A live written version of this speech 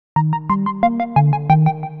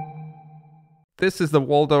This is the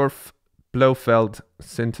Waldorf Blofeld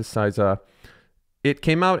synthesizer. It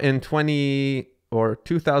came out in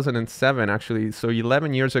 2007 actually, so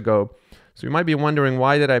 11 years ago. So you might be wondering,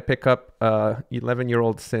 why did I pick up a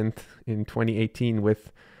 11-year-old synth in 2018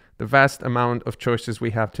 with the vast amount of choices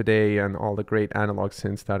we have today and all the great analog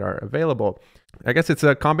synths that are available? I guess it's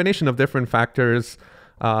a combination of different factors.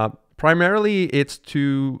 Primarily, it's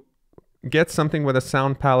to get something with a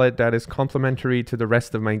sound palette that is complementary to the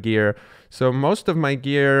rest of my gear. So most of my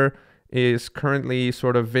gear is currently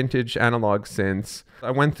sort of vintage analog synths.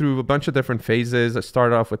 I went through a bunch of different phases. I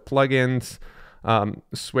started off with plugins,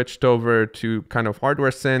 switched over to kind of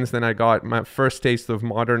hardware synths. Then I got my first taste of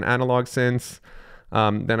modern analog synths.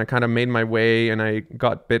 Then I kind of made my way and I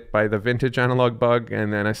got bit by the vintage analog bug.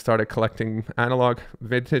 And then I started collecting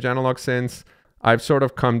vintage analog synths. I've sort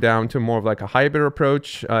of come down to more of like a hybrid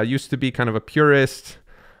approach. Used to be kind of a purist.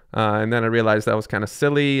 And then I realized that was kind of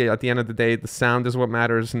silly. At the end of the day, the sound is what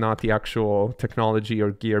matters, not the actual technology or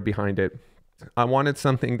gear behind it. I wanted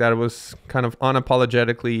something that was kind of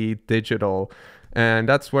unapologetically digital. And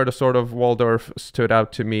that's where the sort of Waldorf stood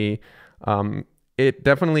out to me. It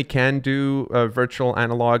definitely can do virtual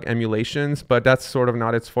analog emulations, but that's sort of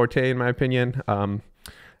not its forte in my opinion.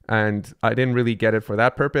 And I didn't really get it for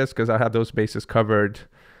that purpose because I had those bases covered.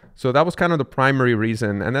 So that was kind of the primary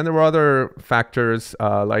reason. And then there were other factors,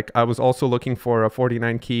 like I was also looking for a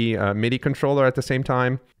 49 key MIDI controller at the same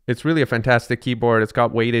time. It's really a fantastic keyboard. It's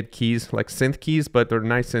got weighted keys, like synth keys, but they're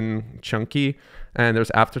nice and chunky. And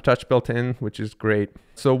there's aftertouch built in, which is great.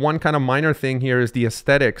 So one kind of minor thing here is the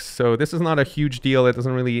aesthetics. So this is not a huge deal. It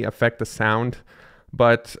doesn't really affect the sound,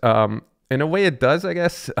 but in a way it does, I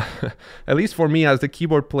guess. At least for me as the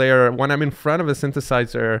keyboard player, when I'm in front of a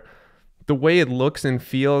synthesizer, the way it looks and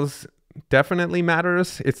feels definitely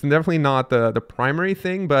matters. It's definitely not the primary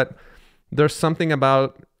thing, but there's something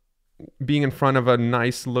about being in front of a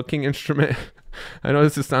nice looking instrument. I know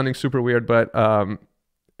this is sounding super weird, but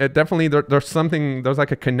it definitely, there's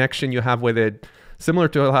like a connection you have with it, similar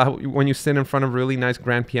to how when you sit in front of a really nice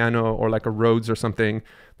grand piano or like a Rhodes or something,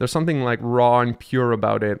 there's something like raw and pure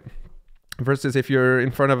about it. Versus if you're in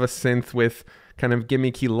front of a synth with kind of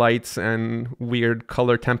gimmicky lights and weird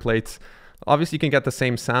color templates, obviously you can get the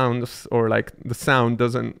same sounds, or like the sound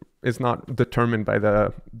is not determined by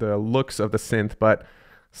the looks of the synth, but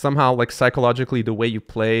somehow like psychologically the way you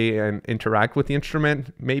play and interact with the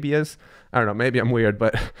instrument maybe is. I don't know, maybe I'm weird,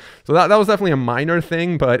 but so that was definitely a minor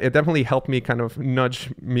thing, but it definitely helped me kind of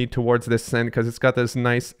nudge me towards this synth because it's got this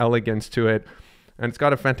nice elegance to it. And it's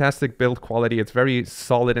got a fantastic build quality. It's very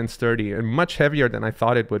solid and sturdy and much heavier than I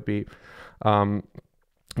thought it would be,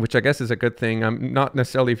 which I guess is a good thing. I'm not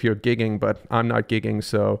necessarily if you're gigging, but I'm not gigging.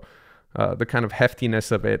 So the kind of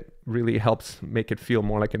heftiness of it really helps make it feel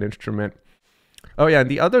more like an instrument. Oh yeah,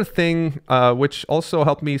 and the other thing which also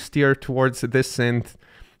helped me steer towards this synth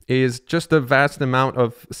is just the vast amount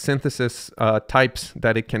of synthesis types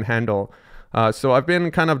that it can handle. So I've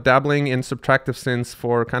been kind of dabbling in subtractive synths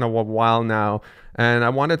for kind of a while now, and I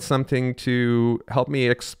wanted something to help me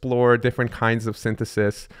explore different kinds of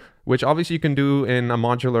synthesis, which obviously you can do in a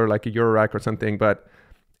modular like a Eurorack or something, but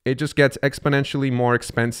it just gets exponentially more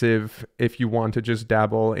expensive if you want to just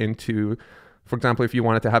dabble into, for example, if you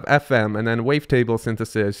wanted to have FM and then wavetable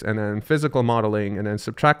synthesis and then physical modeling and then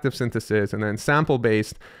subtractive synthesis and then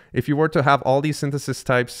sample-based. If you were to have all these synthesis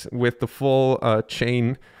types with the full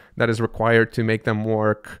chain that is required to make them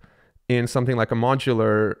work in something like a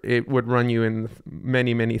modular, it would run you in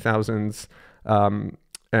many, many thousands. And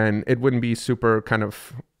it wouldn't be super kind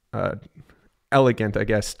of elegant, I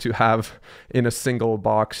guess, to have in a single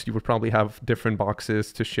box. You would probably have different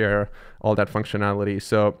boxes to share all that functionality.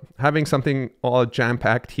 So having something all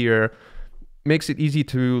jam-packed here makes it easy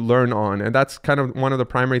to learn on. And that's kind of one of the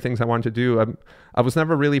primary things I want to do. I was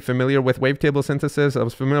never really familiar with wavetable synthesis. I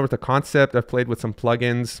was familiar with the concept. I've played with some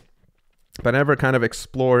plugins, but I never kind of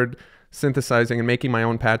explored synthesizing and making my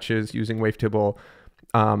own patches using wavetable.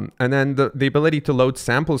 And then the ability to load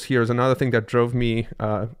samples here is another thing that drove me,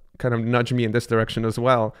 kind of nudged me in this direction as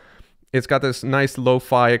well. It's got this nice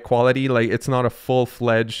lo-fi quality. Like it's not a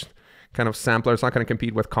full-fledged kind of sampler. It's not going to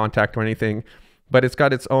compete with Contact or anything, but it's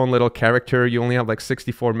got its own little character. You only have like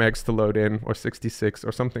 64 megs to load in, or 66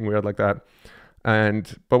 or something weird like that.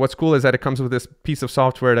 But what's cool is that it comes with this piece of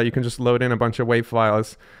software that you can just load in a bunch of WAV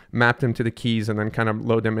files, map them to the keys, and then kind of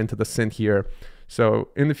load them into the synth here. So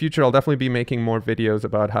in the future, I'll definitely be making more videos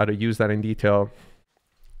about how to use that in detail.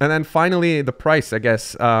 And then finally, the price, I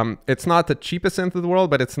guess. It's not the cheapest synth in the world,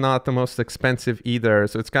 but it's not the most expensive either.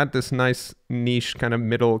 So it's got this nice niche kind of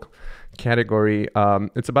middle category.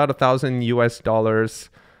 It's about $1,000 US.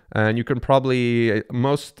 And you can probably,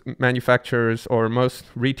 most manufacturers or most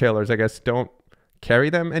retailers, I guess, don't carry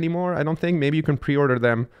them anymore. I don't think. Maybe you can pre-order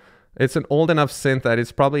them. It's an old enough synth that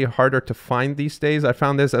it's probably harder to find these days. I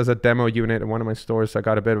found this as a demo unit in one of my stores, so I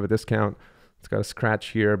got a bit of a discount. It's got a scratch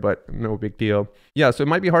here, but no big deal. Yeah, so it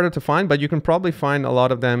might be harder to find, but you can probably find a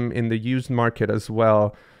lot of them in the used market as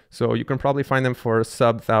well. So you can probably find them for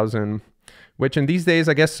sub 1,000, which in these days,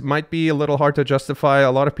 I guess, might be a little hard to justify.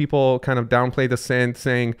 A lot of people kind of downplay the synth,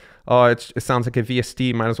 saying, oh, it sounds like a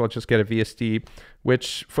VST, might as well just get a VST,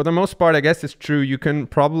 which for the most part, I guess is true. You can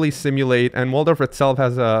probably simulate, and Waldorf itself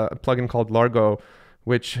has a plugin called Largo,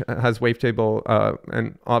 which has wavetable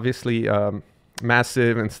and obviously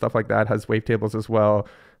Massive and stuff like that has wavetables as well,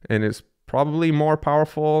 and is probably more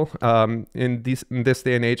powerful in this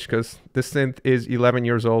day and age, because this synth is 11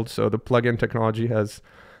 years old, so the plugin technology has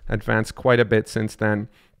advanced quite a bit since then.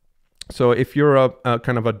 So if you're a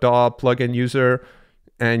kind of a DAW plugin user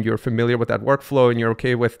and you're familiar with that workflow and you're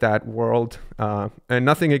okay with that world, and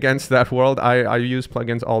nothing against that world, I use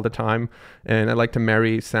plugins all the time, and I like to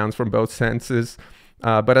marry sounds from both senses.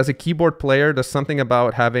 But as a keyboard player, there's something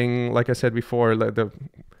about having, like I said before,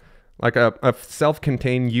 like a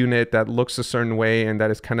self-contained unit that looks a certain way and that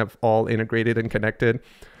is kind of all integrated and connected.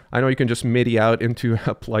 I know you can just MIDI out into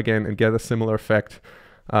a plugin and get a similar effect.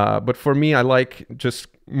 But for me, I like just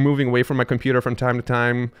moving away from my computer from time to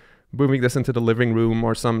time, moving this into the living room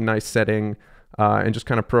or some nice setting, and just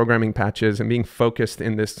kind of programming patches and being focused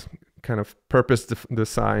in this kind of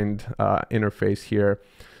purpose-designed interface here.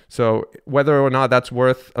 So whether or not that's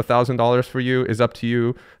worth $1,000 for you is up to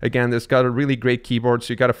you. Again, it's got a really great keyboard,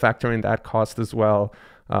 so you got to factor in that cost as well.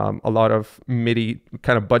 A lot of MIDI,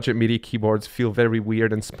 kind of budget MIDI keyboards feel very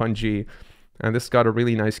weird and spongy, and this got a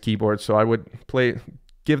really nice keyboard. So I would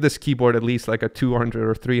give this keyboard at least like a $200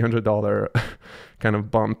 or $300 kind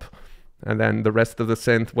of bump, and then the rest of the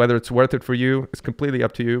synth, whether it's worth it for you, is completely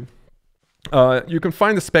up to you. You can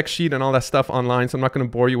find the spec sheet and all that stuff online, so I'm not going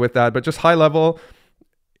to bore you with that, but just high level,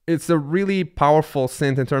 it's a really powerful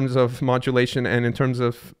synth in terms of modulation and in terms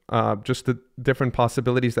of just the different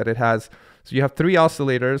possibilities that it has. So you have 3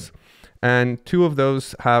 oscillators, and 2 of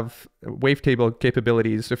those have wavetable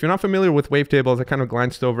capabilities. So if you're not familiar with wavetables, I kind of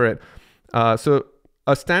glanced over it. So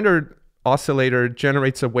a standard oscillator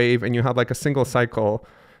generates a wave, and you have like a single cycle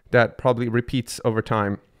that probably repeats over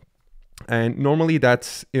time. And normally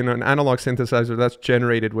that's in an analog synthesizer that's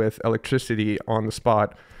generated with electricity on the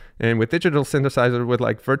spot. And with digital synthesizer, with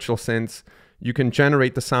like virtual synths, you can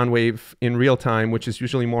generate the sound wave in real time, which is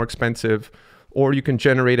usually more expensive, or you can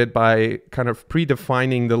generate it by kind of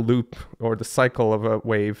predefining the loop or the cycle of a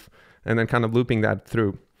wave and then kind of looping that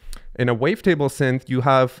through. In a wavetable synth, you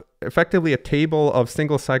have effectively a table of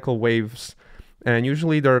single cycle waves, and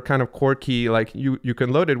usually they're kind of quirky, like you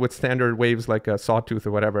can load it with standard waves like a sawtooth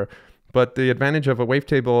or whatever. But the advantage of a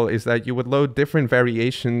wavetable is that you would load different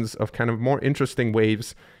variations of kind of more interesting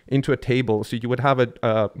waves into a table. So you would have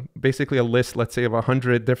basically a list, let's say, of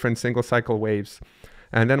 100 different single cycle waves.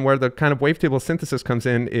 And then where the kind of wavetable synthesis comes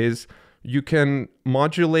in is you can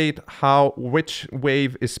modulate which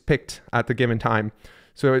wave is picked at the given time.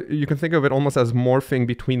 So you can think of it almost as morphing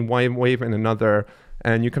between one wave and another.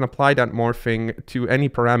 And you can apply that morphing to any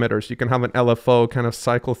parameters. You can have an LFO kind of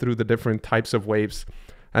cycle through the different types of waves.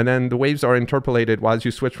 And then the waves are interpolated while you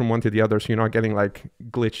switch from one to the other, so you're not getting like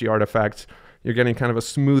glitchy artifacts. You're getting kind of a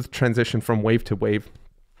smooth transition from wave to wave,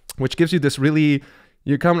 which gives you this really,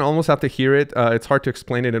 you kind of almost have to hear it. It's hard to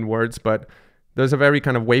explain it in words, but there's a very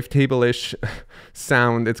kind of wavetable-ish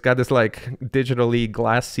sound. It's got this like digitally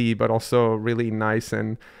glassy, but also really nice.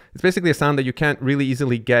 And it's basically a sound that you can't really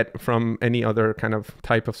easily get from any other kind of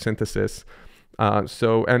type of synthesis.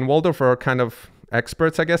 And Waldorf are kind of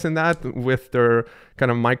experts, I guess, in that with their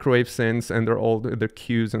kind of microwave synths and their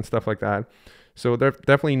cues and stuff like that. So they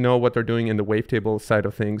definitely know what they're doing in the wavetable side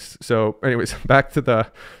of things. So anyways, back to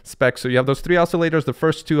the specs. So you have those 3 oscillators. The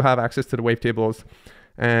first 2 have access to the wavetables.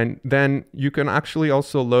 And then you can actually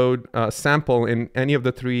also load a sample in any of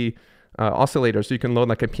the 3 oscillators. So you can load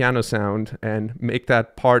like a piano sound and make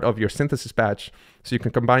that part of your synthesis patch. So you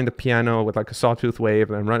can combine the piano with like a sawtooth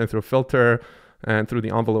wave and run it through a filter and through the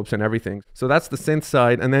envelopes and everything. So that's the synth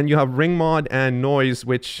side. And then you have ring mod and noise,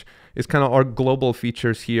 which is kind of our global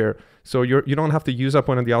features here. So you don't have to use up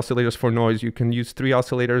one of the oscillators for noise. You can use 3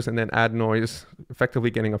 oscillators and then add noise, effectively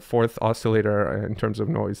getting a 4th oscillator in terms of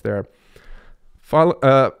noise there.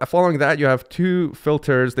 Following that, you have 2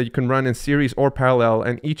 filters that you can run in series or parallel,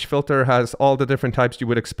 and each filter has all the different types you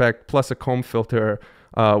would expect, plus a comb filter,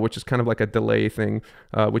 which is kind of like a delay thing,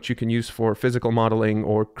 which you can use for physical modeling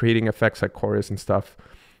or creating effects like chorus and stuff.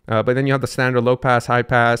 But then you have the standard low pass, high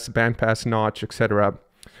pass, band pass, notch, etc.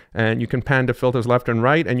 And you can pan the filters left and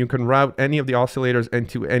right, and you can route any of the oscillators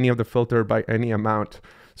into any of the filter by any amount.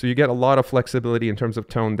 So you get a lot of flexibility in terms of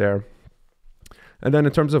tone there. And then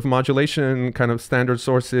in terms of modulation, kind of standard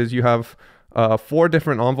sources, you have 4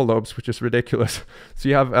 different envelopes, which is ridiculous. So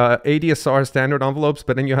you have ADSR standard envelopes,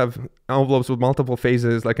 but then you have envelopes with multiple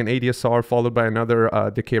phases, like an ADSR followed by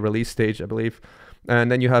another decay release stage, I believe.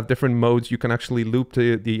 And then you have different modes. You can actually loop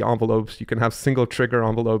the envelopes. You can have single trigger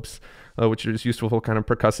envelopes, which is useful for kind of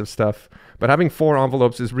percussive stuff. But having 4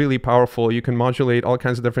 envelopes is really powerful. You can modulate all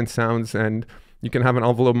kinds of different sounds, and you can have an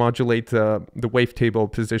envelope modulate the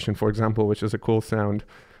wavetable position, for example, which is a cool sound.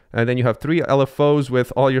 And then you have 3 LFOs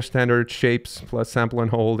with all your standard shapes, plus sample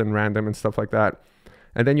and hold and random and stuff like that.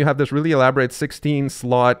 And then you have this really elaborate 16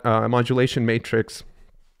 slot modulation matrix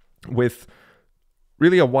with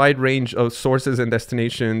really a wide range of sources and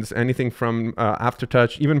destinations, anything from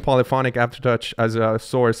aftertouch, even polyphonic aftertouch as a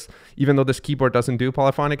source, even though this keyboard doesn't do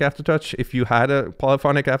polyphonic aftertouch. If you had a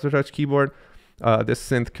polyphonic aftertouch keyboard, this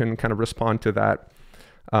synth can kind of respond to that.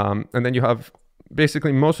 And then you have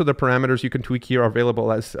basically most of the parameters you can tweak here are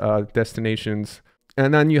available as destinations.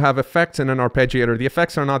 And then you have effects and an arpeggiator. The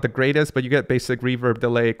effects are not the greatest, but you get basic reverb,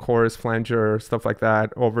 delay, chorus, flanger, stuff like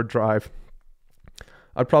that, overdrive.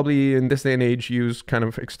 I'd probably, in this day and age, use kind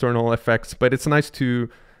of external effects, but it's nice to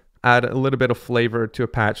add a little bit of flavor to a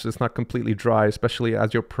patch so it's not completely dry, especially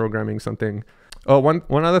as you're programming something. Oh,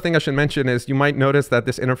 one other thing I should mention is you might notice that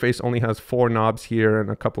this interface only has 4 knobs here and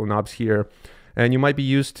a couple of knobs here. And you might be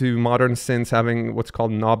used to modern synths having what's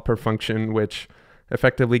called knob per function, which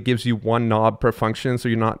effectively gives you 1 knob per function, so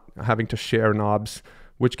you're not having to share knobs,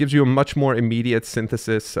 which gives you a much more immediate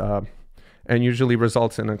synthesis and usually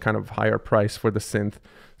results in a kind of higher price for the synth.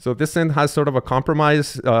 So this synth has sort of a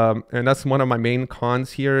compromise, and that's one of my main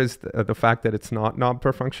cons here is the fact that it's not knob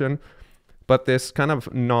per function. But this kind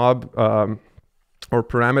of knob or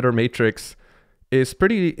parameter matrix is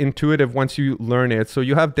pretty intuitive once you learn it. So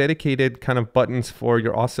you have dedicated kind of buttons for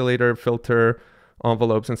your oscillator, filter,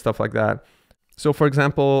 envelopes, and stuff like that. So for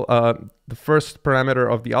example, the first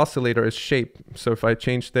parameter of the oscillator is shape. So if I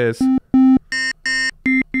change this,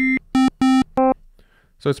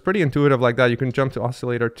 so it's pretty intuitive like that. You can jump to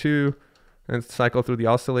oscillator 2 and cycle through the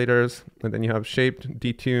oscillators, and then you have shaped,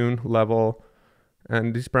 detune, level,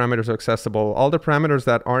 and these parameters are accessible. All the parameters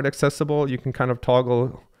that aren't accessible, you can kind of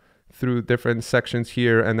toggle through different sections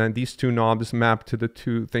here, and then these 2 knobs map to the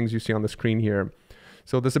 2 things you see on the screen here.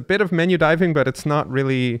 So there's a bit of menu diving, but it's not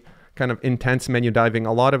really kind of intense menu diving.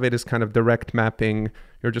 A lot of it is kind of direct mapping.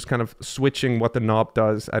 You're just kind of switching what the knob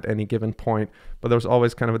does at any given point, but there's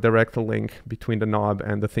always kind of a direct link between the knob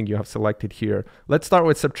and the thing you have selected here. Let's start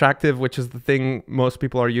with subtractive, which is the thing most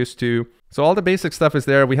people are used to. So all the basic stuff is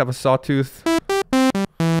there. We have a sawtooth.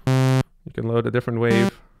 You can load a different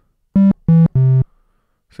wave.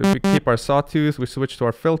 So if we keep our sawtooth, we switch to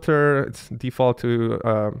our filter. It's default to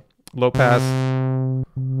low pass.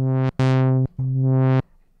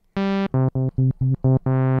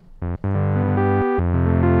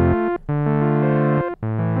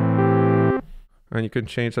 And you can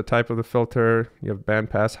change the type of the filter. You have band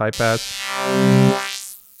pass, high pass.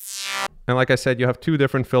 And like I said, you have 2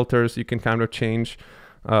 different filters. You can kind of change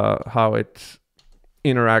how it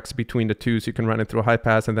interacts between the 2. So you can run it through a high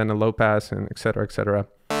pass and then a low pass, and et cetera, et cetera.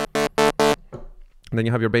 And then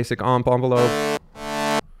you have your basic amp envelope.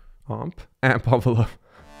 Amp envelope.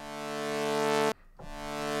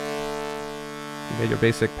 You get your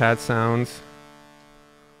basic pad sounds.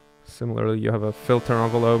 Similarly, you have a filter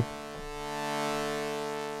envelope.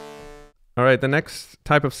 All right, the next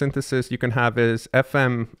type of synthesis you can have is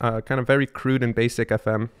FM, kind of very crude and basic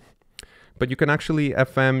FM. But you can actually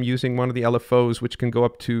FM using one of the LFOs, which can go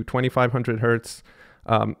up to 2500 hertz.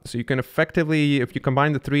 So you can effectively, if you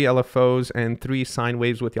combine the 3 LFOs and 3 sine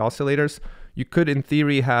waves with the oscillators, you could in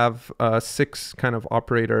theory have 6 kind of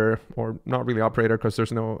operator, or not really operator because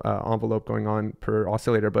there's no envelope going on per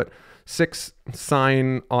oscillator, but 6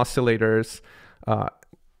 sine oscillators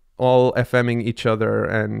all FMing each other,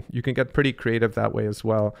 and you can get pretty creative that way as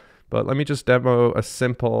well. But let me just demo a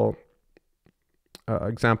simple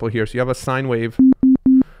example here. So you have a sine wave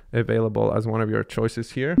available as one of your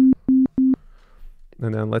choices here.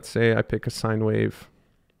 And then let's say I pick a sine wave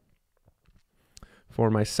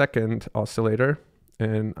for my second oscillator,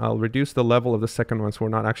 and I'll reduce the level of the second one so we're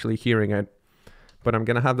not actually hearing it. But I'm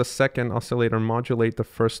going to have the second oscillator modulate the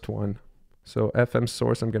first one. So FM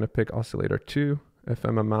source, I'm going to pick oscillator 2.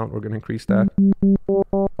 FM amount, we're going to increase that.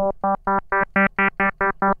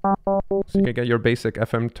 So you can get your basic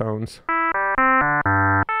FM tones.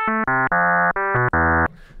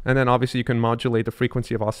 And then obviously you can modulate the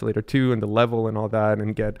frequency of oscillator 2 and the level and all that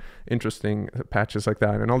and get interesting patches like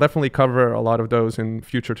that. And I'll definitely cover a lot of those in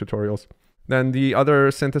future tutorials. Then the other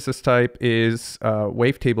synthesis type is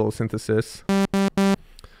wavetable synthesis.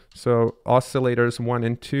 So oscillators 1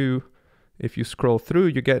 and 2, if you scroll through,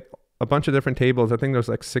 you get a bunch of different tables. I think there's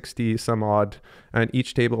like 60 some odd, and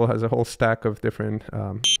each table has a whole stack of different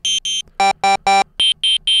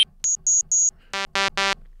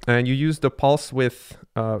and you use the pulse width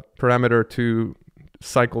parameter to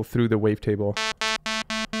cycle through the wavetable.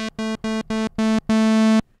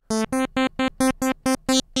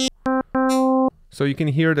 So you can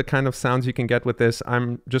hear the kind of sounds you can get with this.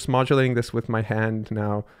 I'm just modulating this with my hand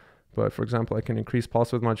now, but for example, I can increase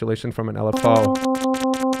pulse width modulation from an LFO.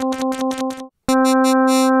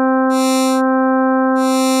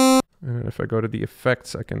 And if I go to the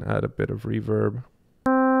effects, I can add a bit of reverb.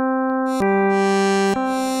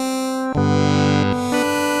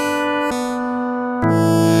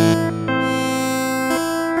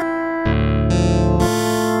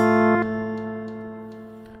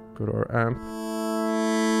 Go to our amp.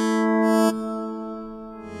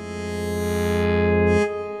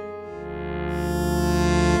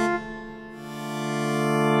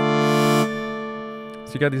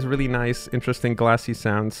 So you got these really nice, interesting glassy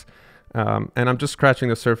sounds. And I'm just scratching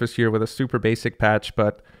the surface here with a super basic patch,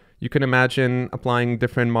 but you can imagine applying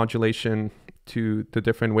different modulation to the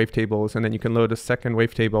different wavetables, and then you can load a second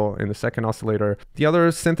wavetable in the second oscillator. The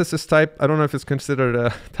other synthesis type, I don't know if it's considered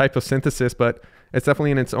a type of synthesis, but it's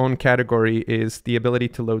definitely in its own category, is the ability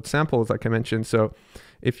to load samples, like I mentioned. So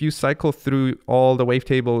if you cycle through all the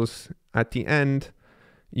wavetables at the end,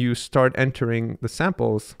 you start entering the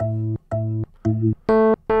samples.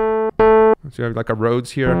 So you have like a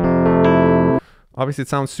Rhodes here. Obviously it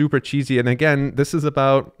sounds super cheesy. And again, this is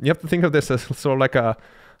about, you have to think of this as sort of like a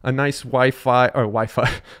nice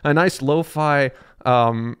a nice lo-fi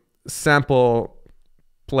sample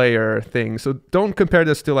player thing. So don't compare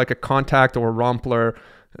this to like a Contact or a Rompler.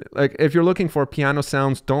 Like if you're looking for piano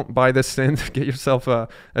sounds, don't buy this synth. Get yourself a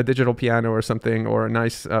digital piano or something, or a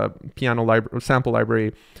nice piano sample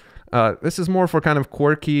library. This is more for kind of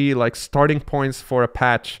quirky, like starting points for a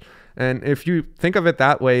patch. And if you think of it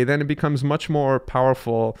that way, then it becomes much more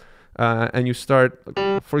powerful. And you start,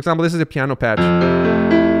 for example, this is a piano patch.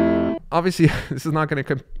 Obviously, this is not going to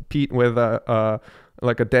compete with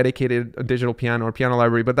like a dedicated digital piano or piano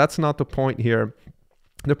library, but that's not the point here.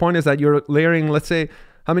 The point is that you're layering, let's say,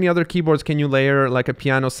 how many other keyboards can you layer like a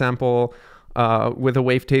piano sample with a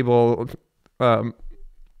wavetable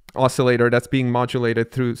oscillator that's being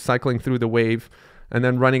modulated through cycling through the wave, and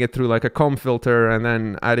then running it through like a comb filter, and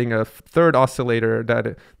then adding a third oscillator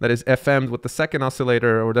that is FM'd with the second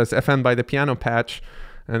oscillator, or that's FM'd by the piano patch,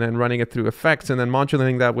 and then running it through effects, and then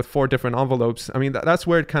modulating that with 4 different envelopes. I mean, that's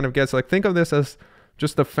where it kind of gets like, think of this as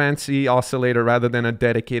just a fancy oscillator rather than a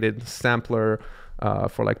dedicated sampler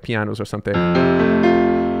for like pianos or something.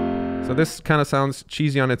 So this kind of sounds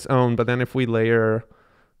cheesy on its own, but then if we layer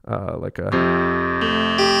like a...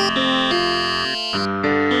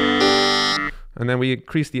 and then we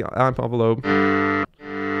increase the amp envelope.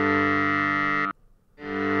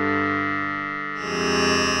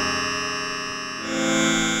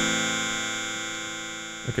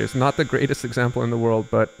 Okay, it's not the greatest example in the world,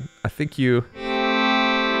 but I think you...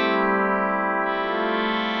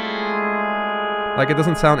 like, it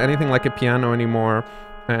doesn't sound anything like a piano anymore.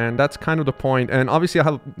 And that's kind of the point. And obviously I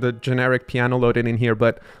have the generic piano loaded in here,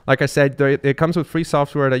 but like I said, it comes with free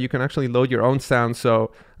software that you can actually load your own sound.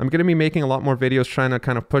 So I'm going to be making a lot more videos trying to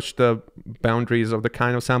kind of push the boundaries of the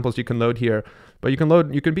kind of samples you can load here. But you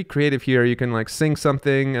can be creative here. You can like sing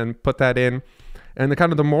something and put that in. And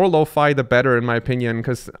the more lo-fi, the better, in my opinion,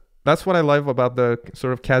 because that's what I love about the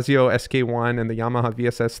sort of Casio SK1 and the Yamaha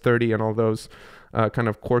VSS30 and all those kind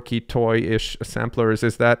of quirky toy-ish samplers,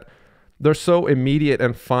 is that they're so immediate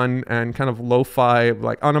and fun and kind of lo-fi,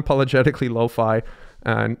 like unapologetically lo-fi.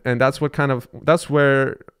 And that's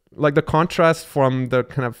where like the contrast from the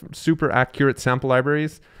kind of super accurate sample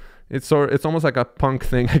libraries, it's almost like a punk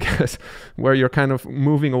thing, I guess, where you're kind of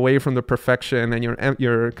moving away from the perfection and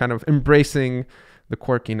you're kind of embracing the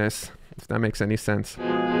quirkiness, if that makes any sense.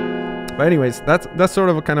 But anyways, that's sort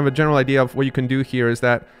of a kind of a general idea of what you can do here, is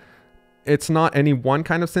that it's not any one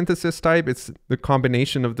kind of synthesis type. It's the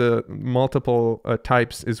combination of the multiple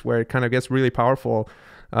types is where it kind of gets really powerful.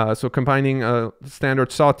 So combining a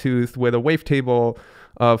standard sawtooth with a wavetable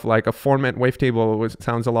of like a format wavetable, which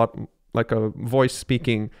sounds a lot like a voice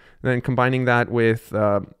speaking, and then combining that with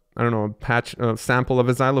I don't know, a sample of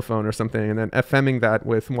a xylophone or something, and then FMing that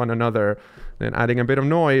with one another, then adding a bit of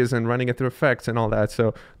noise and running it through effects and all that.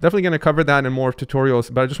 So definitely going to cover that in more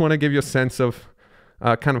tutorials, but I just want to give you a sense of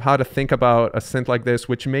kind of how to think about a synth like this,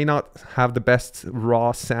 which may not have the best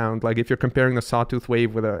raw sound. Like if you're comparing the sawtooth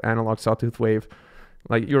wave with an analog sawtooth wave,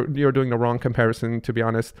 like you're doing the wrong comparison, to be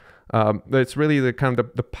honest. But it's really the kind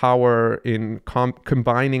of the power in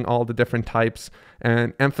combining all the different types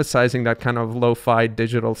and emphasizing that kind of lo-fi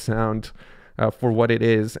digital sound for what it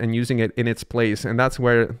is and using it in its place. And that's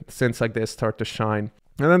where synths like this start to shine.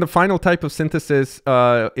 And then the final type of synthesis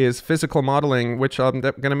is physical modeling, which I'm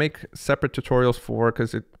going to make separate tutorials for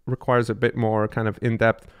because it requires a bit more kind of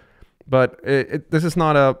in-depth. But this is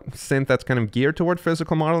not a synth that's kind of geared toward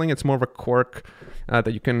physical modeling. It's more of a quirk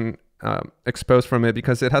that you can expose from it,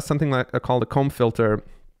 because it has something like called a comb filter,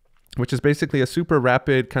 which is basically a super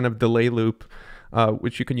rapid kind of delay loop,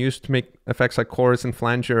 which you can use to make effects like chorus and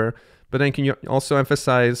flanger. But then can you also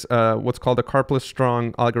emphasize what's called a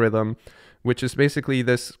Karplus-Strong algorithm, which is basically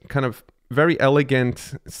this kind of very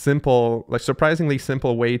elegant, simple, like surprisingly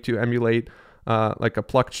simple way to emulate like a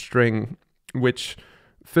plucked string, which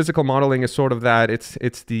physical modeling is sort of that.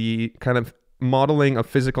 It's the kind of modeling of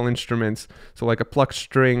physical instruments. So like a plucked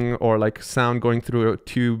string, or like sound going through a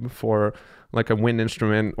tube for like a wind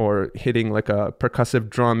instrument, or hitting like a percussive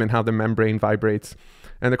drum and how the membrane vibrates.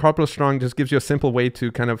 And the Karplus-Strong just gives you a simple way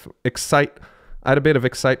to kind of add a bit of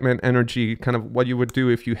excitement, energy, kind of what you would do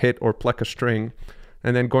if you hit or pluck a string.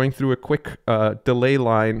 And then going through a quick delay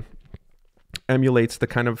line emulates the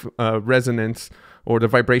kind of resonance or the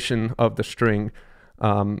vibration of the string.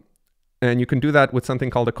 And you can do that with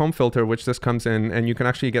something called a comb filter, which this comes in, and you can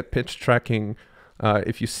actually get pitch tracking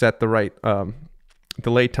if you set the right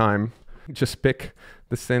delay time. Just pick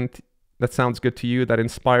the synth that sounds good to you, that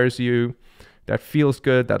inspires you, that feels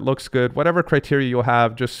good, that looks good. Whatever criteria you'll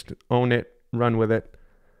have, just own it, run with it,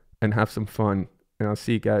 and have some fun. And I'll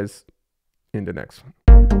see you guys in the next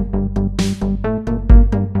one.